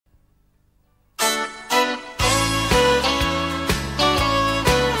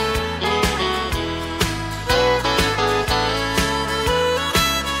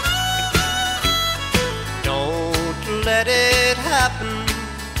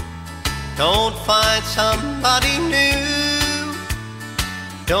Don't find somebody new.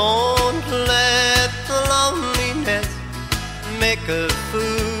 Don't let the loneliness make a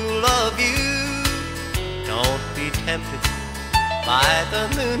fool of you. Don't be tempted by the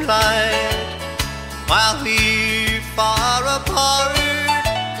moonlight while we're far apart.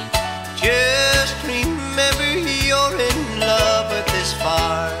 Just remember you're in love with this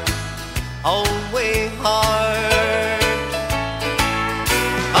far away heart.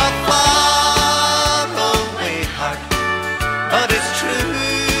 A far away heart, but it's true.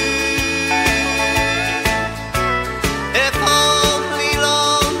 If only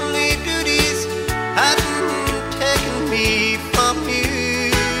lonely duties hadn't taken me from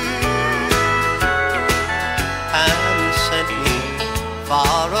you and sent me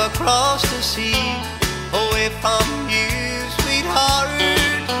far across the sea, away from you, sweetheart.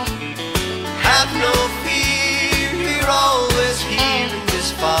 Have no fear, you're always here in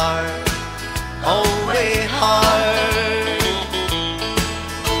this far away heart.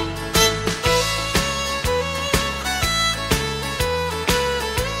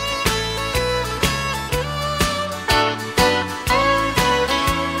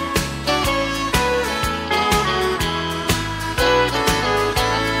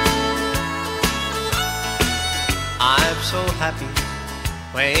 I'm so happy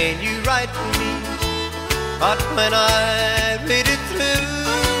when you write to me, but when I read it through,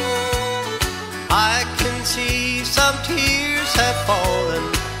 I can see some tears have fallen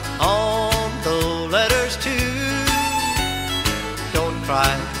on the letters too. Don't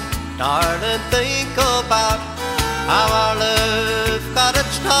cry, darling, think about how our love got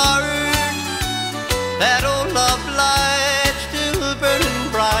its start. That old love light still burning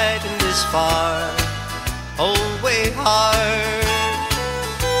bright in this far away heart.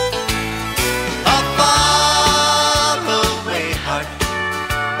 A far away heart,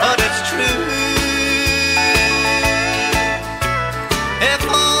 but it's true. If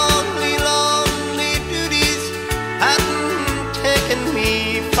only lonely duties hadn't taken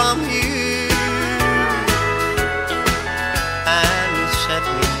me from you and sent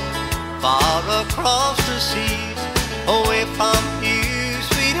me far across